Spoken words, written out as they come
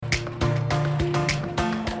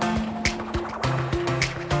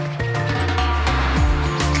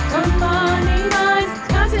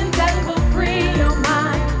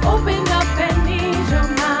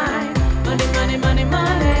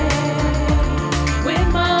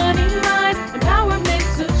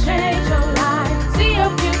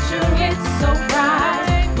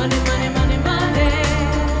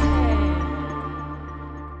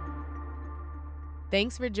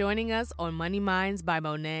Thanks for joining us on Money Minds by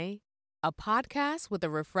Mone, a podcast with a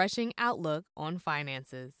refreshing outlook on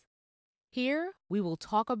finances. Here, we will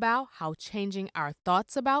talk about how changing our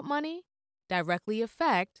thoughts about money directly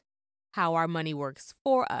affect how our money works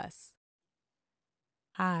for us.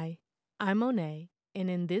 Hi, I'm Mone, and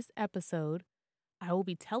in this episode, I will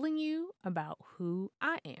be telling you about who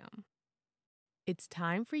I am. It's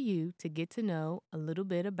time for you to get to know a little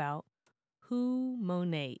bit about who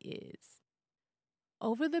Mone is.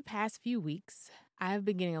 Over the past few weeks, I have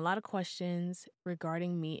been getting a lot of questions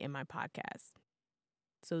regarding me and my podcast.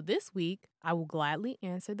 So this week, I will gladly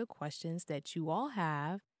answer the questions that you all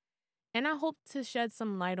have, and I hope to shed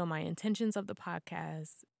some light on my intentions of the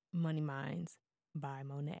podcast, Money Minds by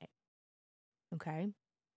Mone. Okay?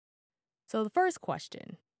 So the first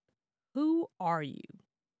question, who are you?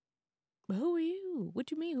 Who are you? What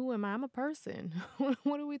do you mean, who am I? I'm a person.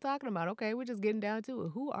 What are we talking about? Okay, we're just getting down to it.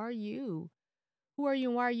 Who are you? Who are you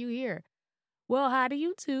and why are you here? Well, hi to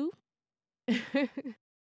you too.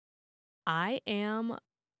 I am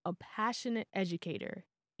a passionate educator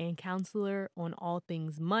and counselor on all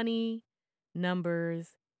things money, numbers,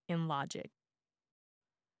 and logic.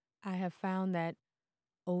 I have found that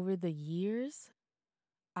over the years,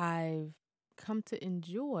 I've come to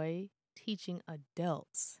enjoy teaching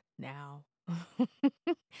adults now.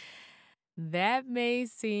 That may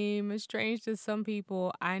seem strange to some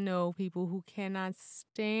people. I know people who cannot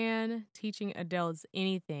stand teaching adults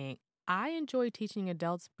anything. I enjoy teaching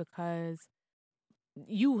adults because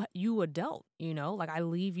you adult, like I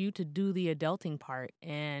leave you to do the adulting part,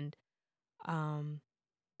 and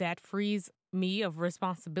that frees me of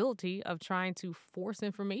responsibility of trying to force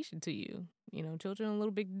information to you. Children are a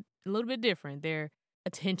little bit different. Their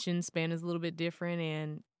attention span is a little bit different,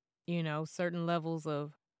 and certain levels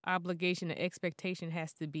of obligation and expectation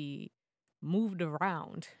has to be moved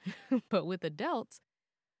around. But with adults,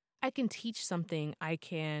 I can teach something. I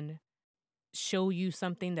can show you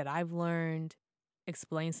something that I've learned,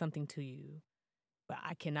 explain something to you, but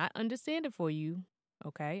I cannot understand it for you.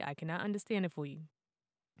 Okay? I cannot understand it for you.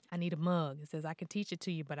 I need a mug. It says I can teach it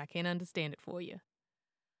to you, but I can't understand it for you.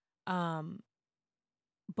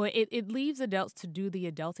 But it leaves adults to do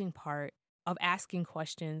the adulting part of asking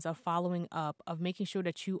questions, of following up, of making sure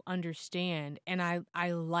that you understand. And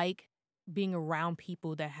I like being around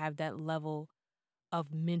people that have that level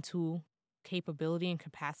of mental capability and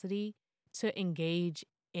capacity to engage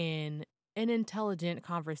in an intelligent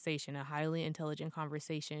conversation, a highly intelligent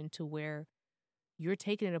conversation, to where you're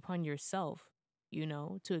taking it upon yourself,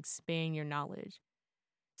 to expand your knowledge.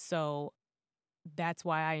 So that's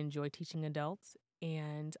why I enjoy teaching adults.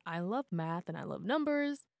 And I love math and I love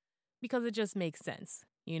numbers because it just makes sense.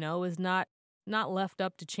 It's not left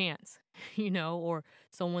up to chance, or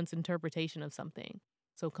someone's interpretation of something.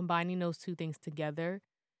 So combining those two things together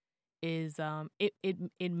is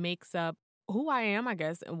it makes up who I am, I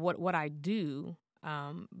guess, and what I do,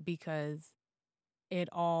 because it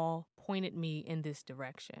all pointed me in this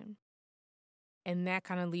direction. And that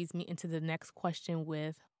kind of leads me into the next question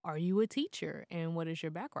with, are you a teacher and what is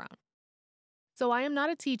your background? So I am not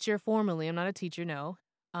a teacher formally. I'm not a teacher, no.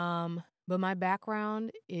 But my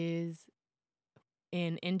background is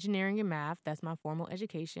in engineering and math. That's my formal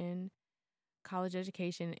education, college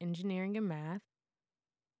education, engineering and math.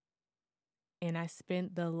 And I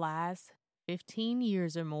spent the last 15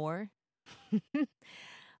 years or more.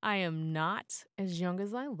 I am not as young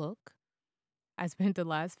as I look. I spent the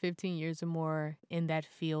last 15 years or more in that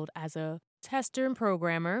field as a tester and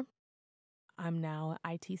programmer. I'm now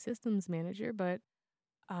an IT systems manager, but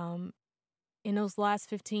in those last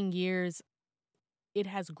 15 years, it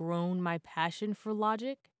has grown my passion for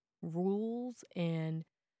logic, rules, and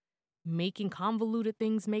making convoluted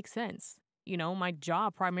things make sense. My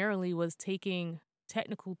job primarily was taking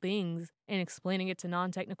technical things and explaining it to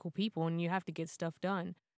non-technical people, and you have to get stuff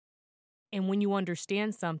done. And when you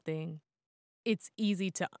understand something, it's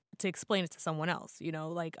easy to explain it to someone else,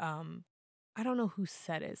 I don't know who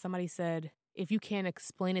said it. Somebody said, if you can't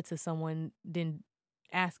explain it to someone, then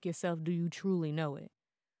ask yourself, do you truly know it?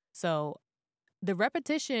 So the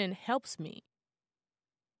repetition helps me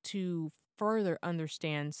to further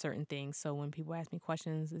understand certain things. So when people ask me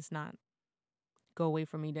questions, it's not go away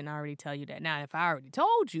from me, then I already tell you that. Now, if I already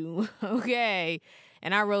told you, okay,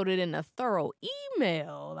 and I wrote it in a thorough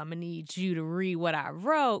email, I'm going to need you to read what I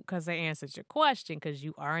wrote because I answered your question, because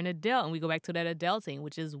you are an adult. And we go back to that adulting,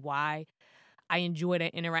 which is why I enjoy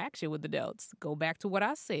that interaction with adults. Go back to what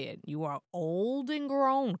I said. You are old and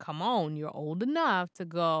grown. Come on, you're old enough to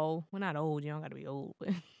go. Well, not old. You don't got to be old.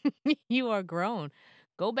 But you are grown.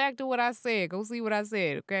 Go back to what I said. Go see what I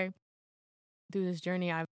said, okay? Through this journey,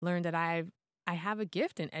 I've learned that I've I have a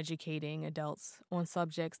gift in educating adults on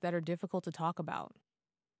subjects that are difficult to talk about.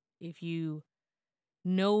 If you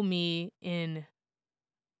know me in,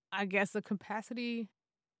 I guess, a capacity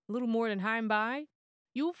a little more than high and by,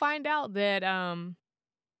 you'll find out that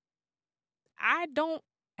I don't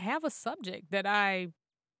have a subject that I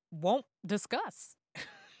won't discuss.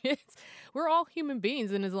 it's, we're all human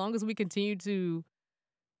beings, and as long as we continue to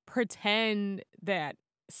pretend that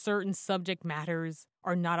certain subject matters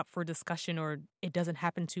are not up for discussion or it doesn't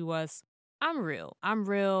happen to us, I'm real. I'm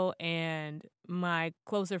real, and my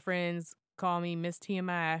closer friends call me Miss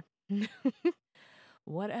TMI.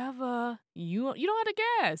 Whatever. You don't have to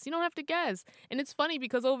guess. You don't have to guess. And it's funny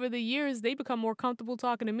because over the years they become more comfortable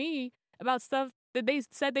talking to me about stuff that they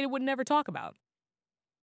said they would never talk about.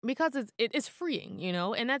 Because it's freeing,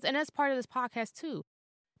 and that's part of this podcast too.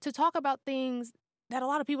 To talk about things that a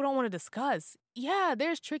lot of people don't want to discuss. Yeah,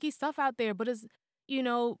 there's tricky stuff out there, but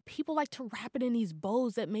people like to wrap it in these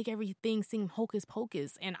bows that make everything seem hocus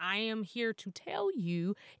pocus. And I am here to tell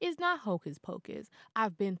you it's not hocus pocus.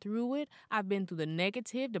 I've been through it. I've been through the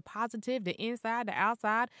negative, the positive, the inside, the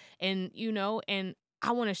outside. And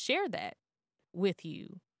I want to share that with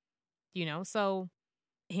you, so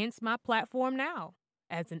hence my platform now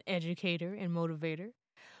as an educator and motivator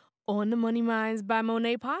on the Money Minds by Mone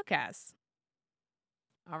podcast.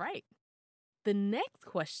 All right. The next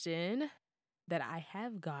question that I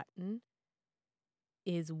have gotten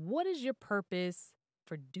is, what is your purpose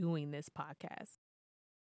for doing this podcast?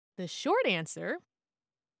 The short answer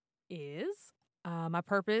is my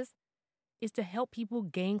purpose is to help people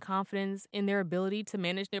gain confidence in their ability to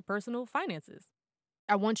manage their personal finances.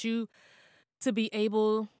 I want you to be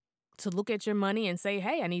able to look at your money and say,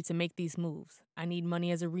 hey, I need to make these moves. I need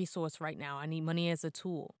money as a resource right now. I need money as a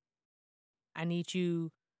tool. I need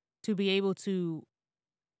you to be able to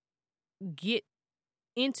get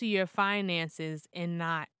into your finances and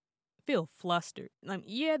not feel flustered.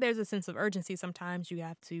 There's a sense of urgency. Sometimes you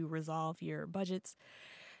have to resolve your budgets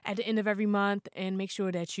at the end of every month and make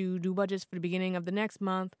sure that you do budgets for the beginning of the next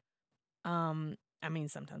month.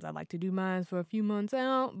 Sometimes I like to do mine for a few months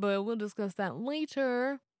out, but we'll discuss that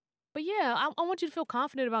later. But yeah, I want you to feel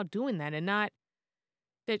confident about doing that and not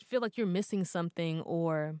that feel like you're missing something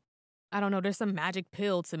or, I don't know, there's some magic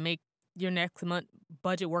pill to make your next month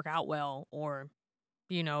budget work out well or,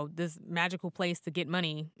 this magical place to get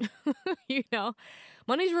money.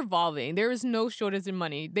 Money's revolving. There is no shortage in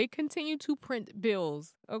money. They continue to print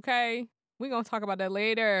bills, okay? We're going to talk about that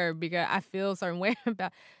later because I feel a certain way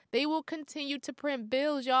about. They will continue to print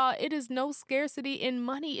bills, y'all. It is no scarcity in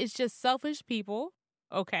money. It's just selfish people,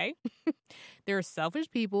 okay? There are selfish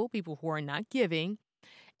people who are not giving.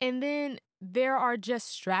 And then there are just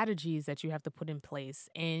strategies that you have to put in place.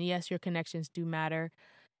 And yes, your connections do matter.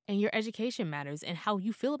 And your education matters. And how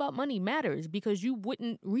you feel about money matters because you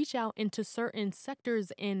wouldn't reach out into certain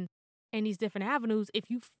sectors and these different avenues if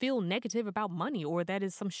you feel negative about money or that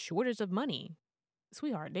is some shortage of money.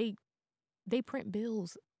 Sweetheart, they print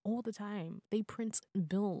bills all the time. They print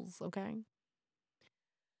bills, okay?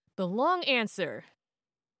 The long answer.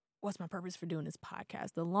 What's my purpose for doing this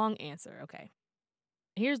podcast? The long answer, okay.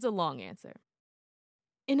 Here's the long answer.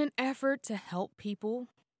 In an effort to help people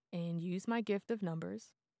and use my gift of numbers,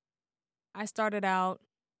 I started out,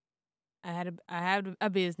 I had a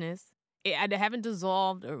business. I haven't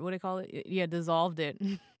dissolved, or what do they call it? Yeah, dissolved it.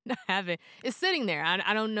 I haven't. It's sitting there.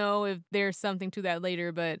 I don't know if there's something to that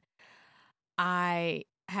later, but I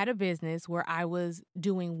had a business where I was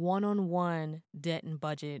doing one-on-one debt and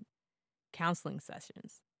budget counseling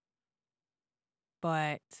sessions.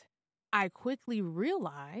 But I quickly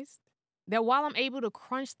realized that while I'm able to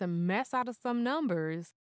crunch the mess out of some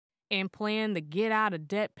numbers and plan the get out of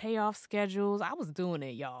debt payoff schedules, I was doing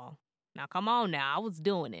it, y'all. Now, come on now. I was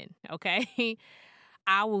doing it, okay?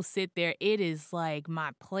 I will sit there. It is like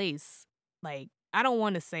my place. Like, I don't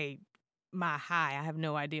want to say my high. I have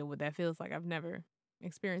no idea what that feels like. I've never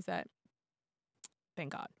experienced that.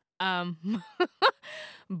 Thank God.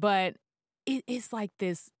 But it's like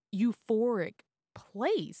this euphoric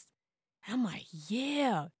place. I'm like,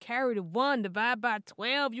 yeah, carry the 1, divide by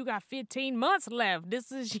 12. You got 15 months left.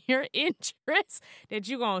 This is your interest that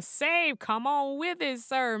you're going to save. Come on with it,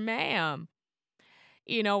 sir, ma'am.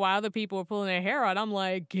 While other people are pulling their hair out, I'm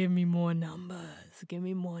like, give me more numbers. Give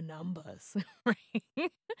me more numbers.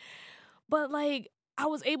 Right? But I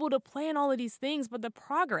was able to plan all of these things, but the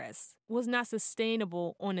progress was not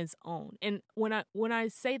sustainable on its own. And when I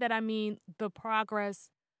say that, I mean the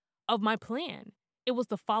progress of my plan. It was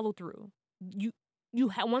the follow through.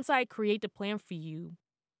 Once I create the plan for you,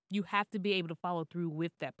 you have to be able to follow through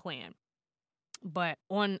with that plan. But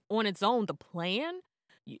on its own, the plan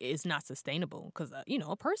it's not sustainable because,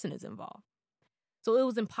 a person is involved. So it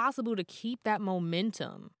was impossible to keep that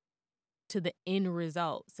momentum to the end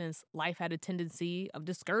result since life had a tendency of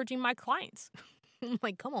discouraging my clients. I'm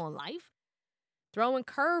like, come on, life. Throwing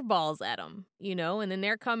curveballs at them, and then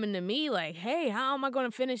they're coming to me like, hey, how am I going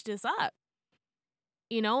to finish this up?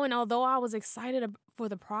 And although I was excited for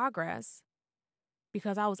the progress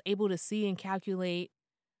because I was able to see and calculate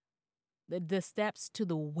the steps to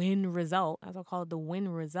the win result, as I call it, the win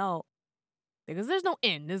result, because there's no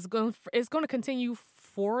end. It's going to continue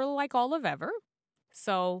for like all of ever.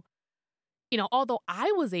 So, although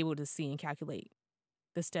I was able to see and calculate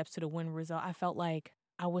the steps to the win result, I felt like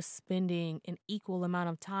I was spending an equal amount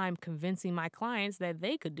of time convincing my clients that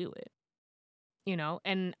they could do it.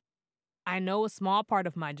 And I know a small part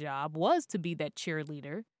of my job was to be that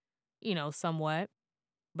cheerleader, somewhat,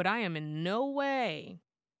 but I am in no way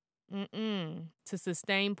to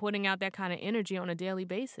sustain putting out that kind of energy on a daily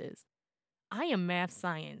basis. I am math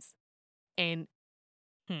science and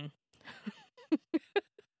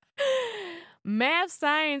math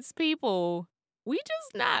science people, we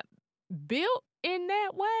just not built in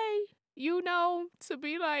that way, to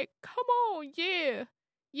be like, come on, yeah,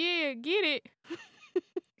 get it.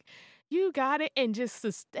 You got it, and just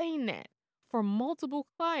sustain that for multiple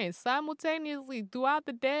clients simultaneously throughout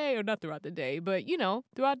the day, or not throughout the day, but,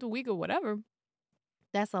 throughout the week or whatever.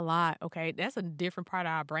 That's a lot, okay? That's a different part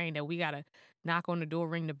of our brain that we got to knock on the door,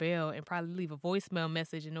 ring the bell, and probably leave a voicemail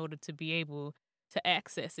message in order to be able to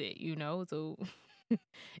access it, So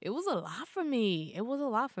it was a lot for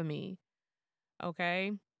me.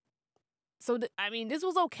 Okay? So, this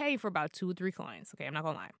was okay for about 2 or 3 clients, okay? I'm not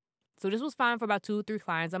going to lie. So this was fine for about 2 or 3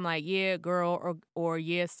 clients. I'm like, yeah, girl, or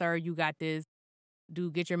yes, sir, you got this.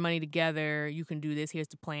 Dude, get your money together. You can do this. Here's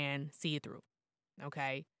the plan. See it through.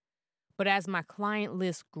 Okay? But as my client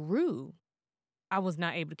list grew, I was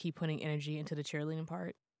not able to keep putting energy into the cheerleading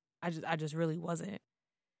part. I just really wasn't.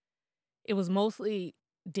 It was mostly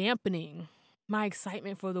dampening my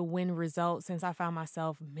excitement for the win result since I found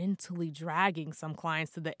myself mentally dragging some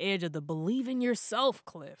clients to the edge of the believe in yourself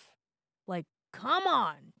cliff. Like, come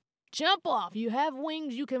on, jump off. You have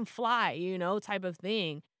wings, you can fly, type of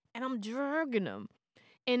thing. And I'm dragging them.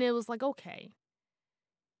 And it was like, okay,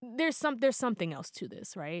 there's something else to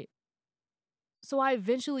this, right? So I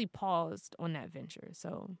eventually paused on that venture.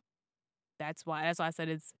 So that's why I said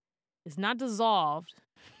it's not dissolved.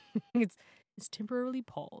 it's temporarily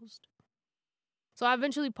paused. So I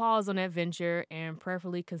eventually paused on that venture and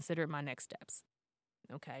prayerfully considered my next steps.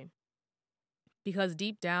 Okay. Because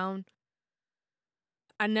deep down,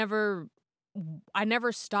 I never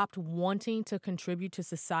stopped wanting to contribute to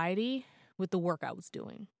society with the work I was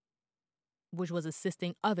doing, which was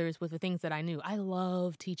assisting others with the things that I knew. I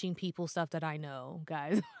love teaching people stuff that I know,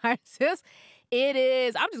 guys. I'm just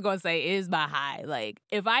going to say it is my high. Like,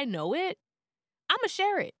 if I know it, I'm going to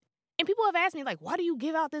share it. And people have asked me, like, why do you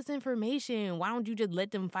give out this information? Why don't you just let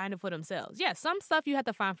them find it for themselves? Yeah, some stuff you have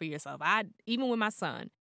to find for yourself. Even with my son,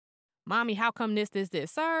 Mommy, how come this?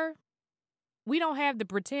 Sir, we don't have the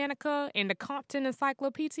Britannica and the Compton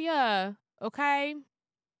Encyclopedia, okay?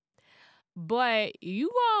 But you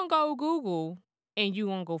gonna go Google and you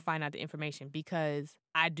gonna go find out the information, because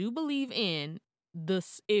I do believe in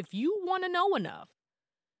this. If you want to know enough,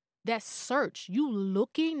 that search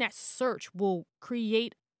will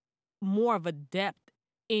create more of a depth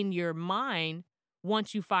in your mind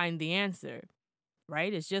once you find the answer,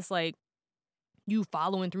 right? It's just like you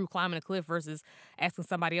following through climbing a cliff versus asking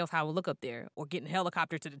somebody else how to look up there or getting a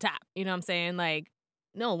helicopter to the top. You know what I'm saying? Like,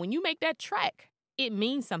 no, when you make that trek, it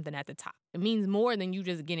means something at the top. It means more than you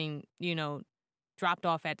just getting, dropped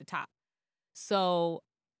off at the top. So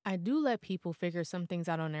I do let people figure some things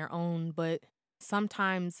out on their own, but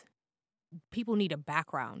sometimes people need a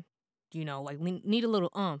background, like need a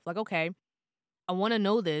little like, okay, I want to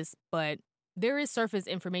know this, but there is surface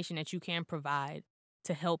information that you can provide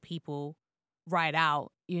to help people write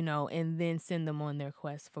out, and then send them on their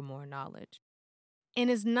quest for more knowledge.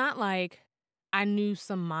 And it's not like I knew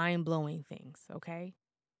some mind-blowing things, okay?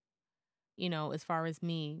 As far as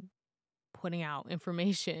me putting out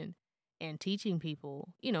information and teaching people,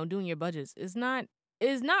 doing your budgets, it's not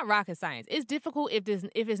rocket science. It's difficult if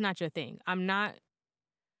it's not your thing. I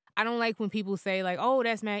don't like when people say like, oh,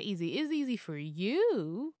 that's mad easy. It's easy for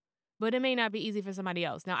you, but it may not be easy for somebody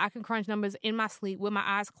else. Now, I can crunch numbers in my sleep with my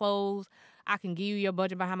eyes closed. I can give you your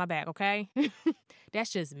budget behind my back, okay? That's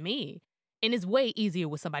just me. And it's way easier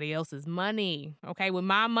with somebody else's money, okay? With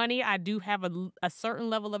my money, I do have a certain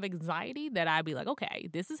level of anxiety that I'd be like, okay,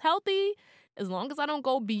 this is healthy as long as I don't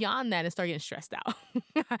go beyond that and start getting stressed out.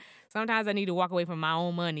 Sometimes I need to walk away from my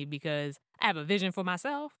own money because I have a vision for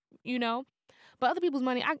myself, you know? But other people's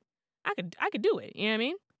money, I could do it, you know what I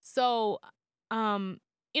mean? So, um,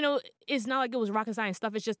 it's not like it was rocket science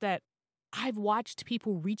stuff. It's just that I've watched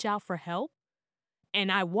people reach out for help,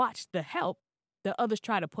 and I watched the help that others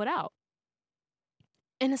try to put out.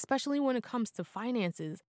 And especially when it comes to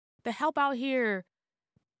finances, the help out here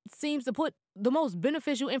seems to put the most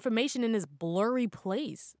beneficial information in this blurry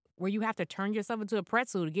place where you have to turn yourself into a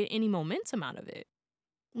pretzel to get any momentum out of it,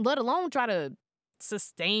 let alone try to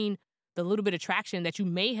sustain the little bit of traction that you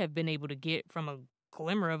may have been able to get from a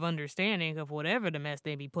glimmer of understanding of whatever the mess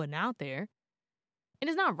they be putting out there. And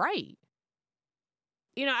it's not right.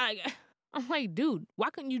 I'm like, dude,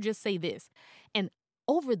 why couldn't you just say this? And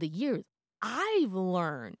over the years, I've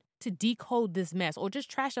learned to decode this mess or just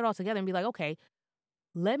trash it all together and be like, okay,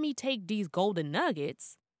 let me take these golden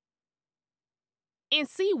nuggets and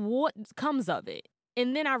see what comes of it.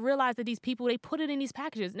 And then I realized that these people, they put it in these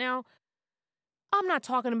packages. Now, I'm not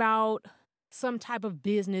talking about some type of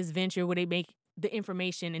business venture where they make the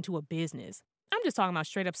information into a business. I'm just talking about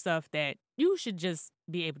straight up stuff that you should just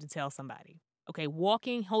be able to tell somebody. Okay,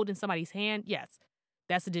 walking, holding somebody's hand, yes,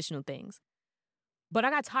 that's additional things. But I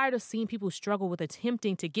got tired of seeing people struggle with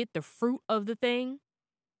attempting to get the fruit of the thing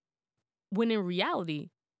when in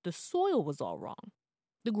reality, the soil was all wrong.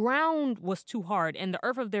 The ground was too hard, and the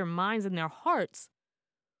earth of their minds and their hearts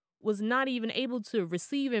was not even able to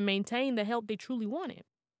receive and maintain the help they truly wanted.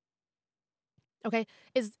 Okay,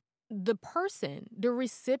 is the person, the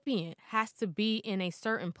recipient, has to be in a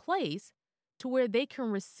certain place to where they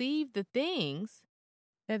can receive the things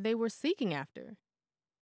that they were seeking after.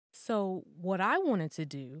 So what I wanted to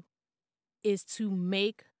do is to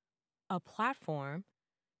make a platform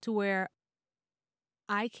to where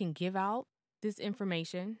I can give out this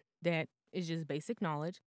information that is just basic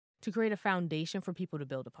knowledge to create a foundation for people to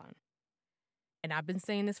build upon. And I've been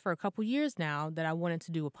saying this for a couple years now that I wanted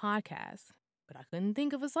to do a podcast, but I couldn't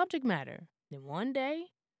think of a subject matter. Then one day,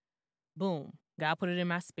 boom, God put it in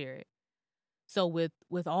my spirit. So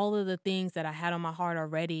with all of the things that I had on my heart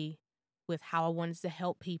already, with how I wanted to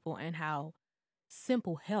help people and how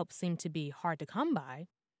simple help seemed to be hard to come by,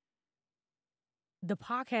 the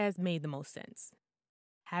podcast made the most sense,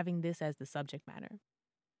 having this as the subject matter.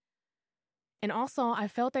 And also, I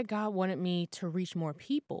felt that God wanted me to reach more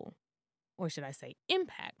people, or should I say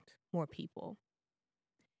impact more people.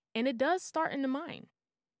 And it does start in the mind.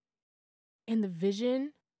 And the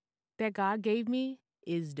vision that God gave me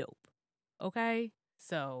is dope. Okay?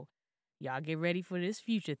 So, y'all get ready for this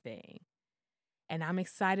future thing. And I'm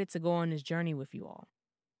excited to go on this journey with you all.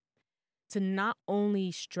 To not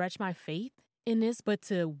only stretch my faith in this, but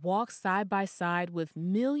to walk side by side with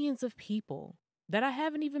millions of people that I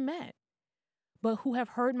haven't even met, but who have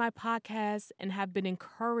heard my podcast and have been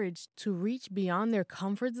encouraged to reach beyond their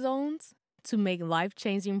comfort zones to make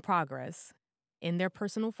life-changing progress in their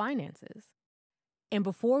personal finances. And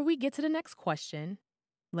before we get to the next question,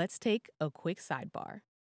 let's take a quick sidebar.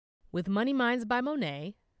 With Money Minds by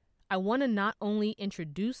Mone, I want to not only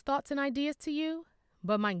introduce thoughts and ideas to you,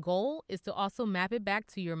 but my goal is to also map it back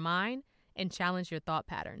to your mind and challenge your thought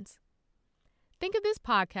patterns. Think of this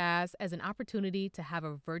podcast as an opportunity to have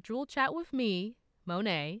a virtual chat with me, Mone,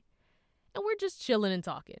 and we're just chilling and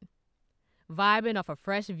talking, vibing off a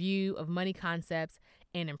fresh view of money concepts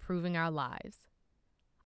and improving our lives.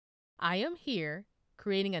 I am here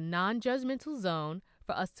creating a non-judgmental zone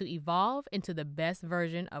for us to evolve into the best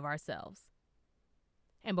version of ourselves.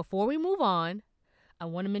 And before we move on, I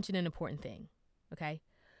want to mention an important thing, okay?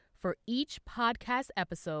 For each podcast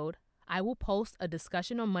episode, I will post a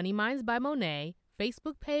discussion on Money Minds by Mone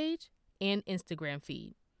Facebook page and Instagram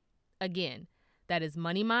feed. Again, that is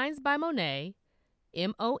Money Minds by Mone,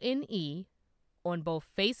 MONE, on both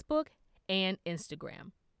Facebook and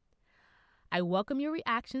Instagram. I welcome your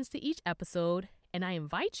reactions to each episode, and I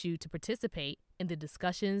invite you to participate in the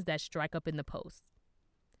discussions that strike up in the post.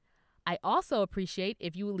 I also appreciate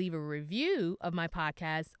if you would leave a review of my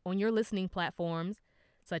podcast on your listening platforms,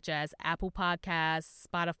 such as Apple Podcasts,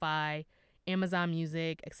 Spotify, Amazon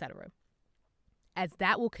Music, etc., as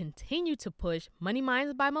that will continue to push Money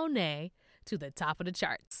Minds by Mone to the top of the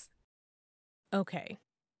charts. Okay,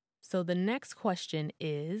 so the next question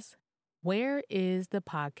is, where is the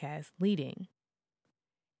podcast leading?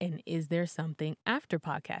 And is there something after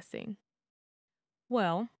podcasting?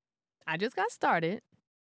 Well, I just got started,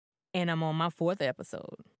 and I'm on my 4th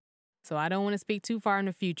episode. So I don't want to speak too far in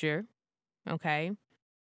the future, okay?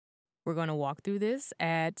 We're going to walk through this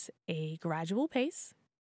at a gradual pace.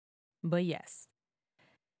 But yes,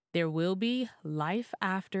 there will be life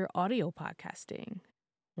after audio podcasting.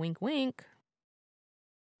 Wink, wink.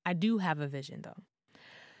 I do have a vision, though.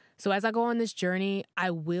 So as I go on this journey,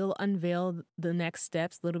 I will unveil the next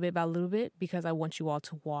steps little bit by little bit because I want you all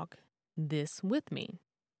to walk this with me.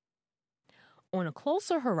 On a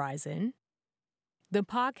closer horizon, the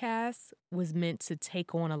podcast was meant to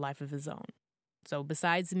take on a life of its own. So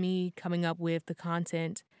besides me coming up with the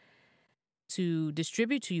content to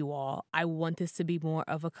distribute to you all, I want this to be more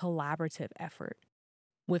of a collaborative effort,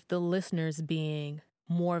 with the listeners being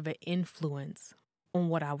more of an influence on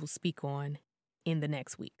what I will speak on in the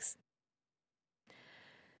next weeks.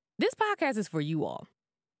 This podcast is for you all.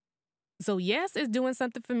 So yes, it's doing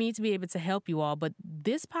something for me to be able to help you all, but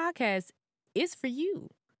this podcast is for you.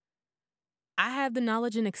 I have the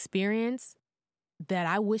knowledge and experience that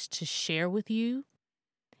I wish to share with you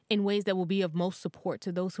in ways that will be of most support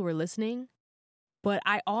to those who are listening. But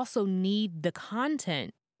I also need the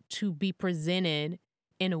content to be presented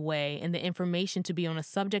in a way and the information to be on a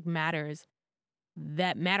subject matters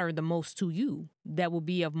that matter the most to you, that will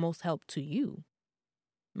be of most help to you.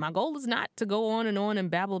 My goal is not to go on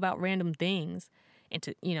and babble about random things and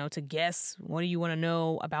to guess what do you want to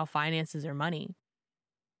know about finances or money.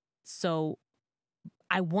 So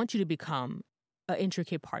I want you to become an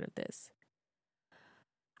intricate part of this.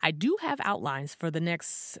 I do have outlines for the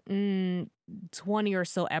next 20 or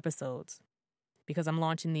so episodes because I'm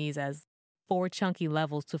launching these as 4 chunky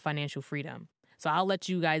levels to financial freedom. So I'll let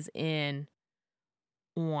you guys in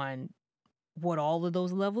on what all of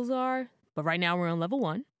those levels are. But right now we're on level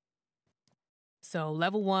 1. So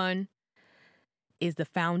level 1 is the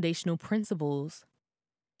foundational principles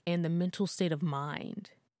and the mental state of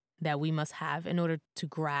mind that we must have in order to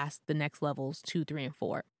grasp the next levels 2, 3, and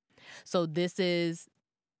 4. So this is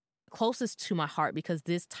closest to my heart because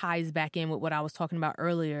this ties back in with what I was talking about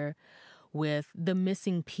earlier with the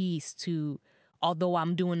missing piece to, although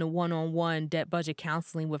I'm doing the one-on-one debt budget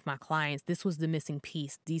counseling with my clients, this was the missing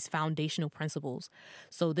piece, these foundational principles.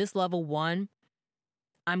 So this level 1,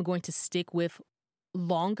 I'm going to stick with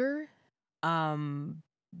longer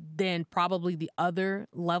than probably the other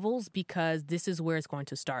levels because this is where it's going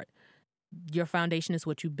to start. Your foundation is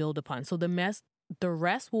what you build upon. So the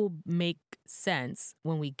rest will make sense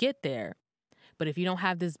when we get there. But if you don't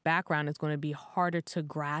have this background, it's going to be harder to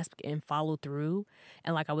grasp and follow through.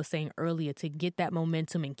 And like I was saying earlier, to get that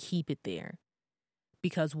momentum and keep it there.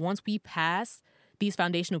 Because once we pass these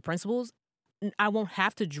foundational principles, I won't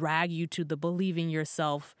have to drag you to the believing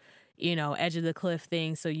yourself, edge of the cliff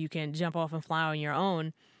thing so you can jump off and fly on your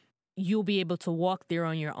own. You'll be able to walk there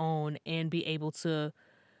on your own and be able to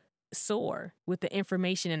soar with the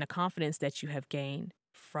information and the confidence that you have gained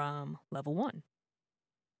from level 1.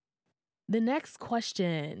 The next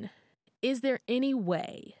question, is there any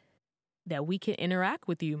way that we can interact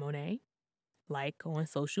with you, Mone, like on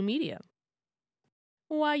social media?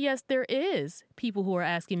 Why, yes, there is people who are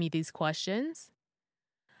asking me these questions.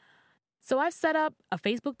 So I've set up a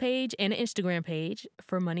Facebook page and an Instagram page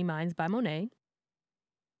for Money Minds by Mone.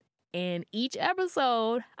 And each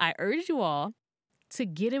episode, I urge you all to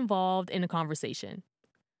get involved in a conversation.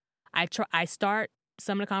 I start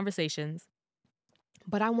some of the conversations,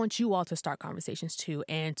 but I want you all to start conversations too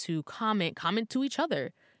and to comment to each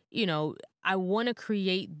other. I want to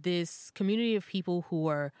create this community of people who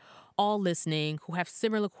are all listening, who have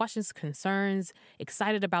similar questions, concerns,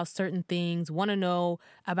 excited about certain things, want to know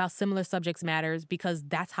about similar subjects matters, because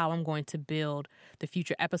that's how I'm going to build the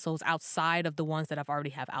future episodes outside of the ones that I've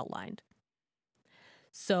already have outlined.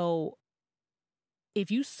 So if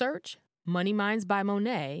you search Money Minds by Mone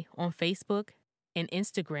on Facebook and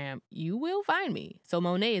Instagram, you will find me. So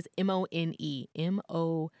Mone is M-O-N-E,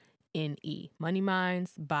 M-O-N-E, Money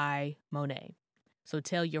Minds by Mone. So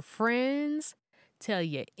tell your friends, tell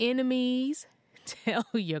your enemies, tell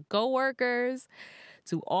your coworkers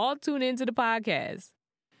to all tune into the podcast.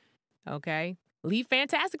 Okay? Leave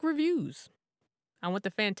fantastic reviews. I want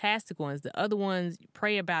the fantastic ones. The other ones,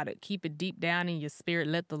 pray about it. Keep it deep down in your spirit.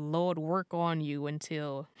 Let the Lord work on you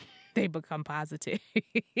until they become positive.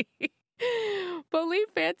 But leave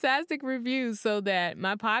fantastic reviews so that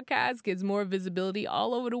my podcast gets more visibility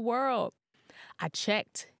all over the world. I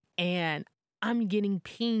checked and I'm getting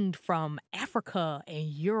pinged from Africa and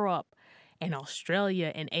Europe and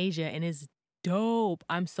Australia and Asia, and it's dope.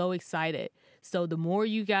 I'm so excited. So the more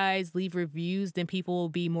you guys leave reviews, then people will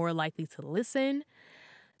be more likely to listen.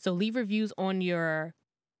 So leave reviews on your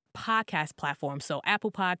podcast platform. So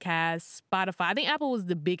Apple Podcasts, Spotify. I think Apple was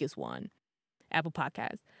the biggest one. Apple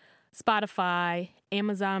Podcasts, Spotify,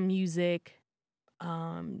 Amazon Music,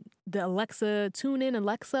 The Alexa, Tune In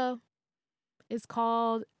Alexa is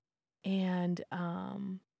called. And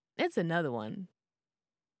it's another one,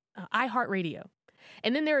 iHeartRadio.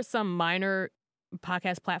 And then there are some minor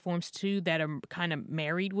podcast platforms too that are kind of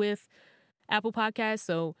married with Apple Podcasts.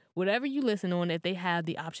 So whatever you listen on, if they have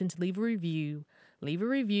the option to leave a review, leave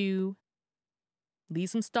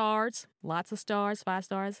some stars, lots of stars, 5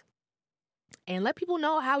 stars, and let people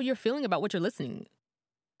know how you're feeling about what you're listening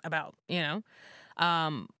about,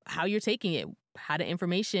 how you're taking it, how the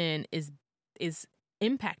information is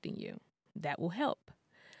impacting you. That will help.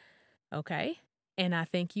 Okay? And I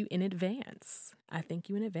thank you in advance.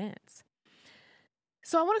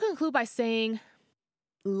 So I want to conclude by saying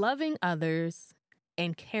loving others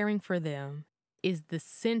and caring for them is the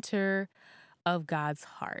center of God's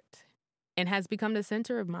heart and has become the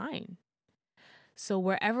center of mine. So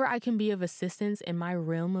wherever I can be of assistance in my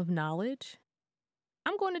realm of knowledge,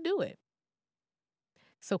 I'm going to do it.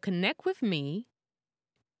 So connect with me,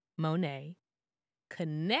 Mone.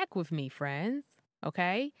 Connect with me, friends,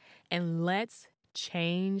 okay? And let's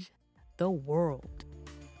change the world.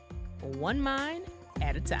 One mind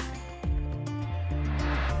at a time.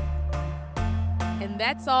 And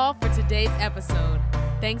that's all for today's episode.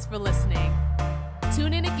 Thanks for listening.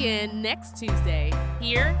 Tune in again next Tuesday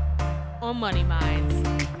here on Money Minds.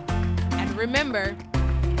 And remember,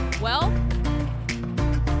 well,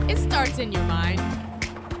 it starts in your mind.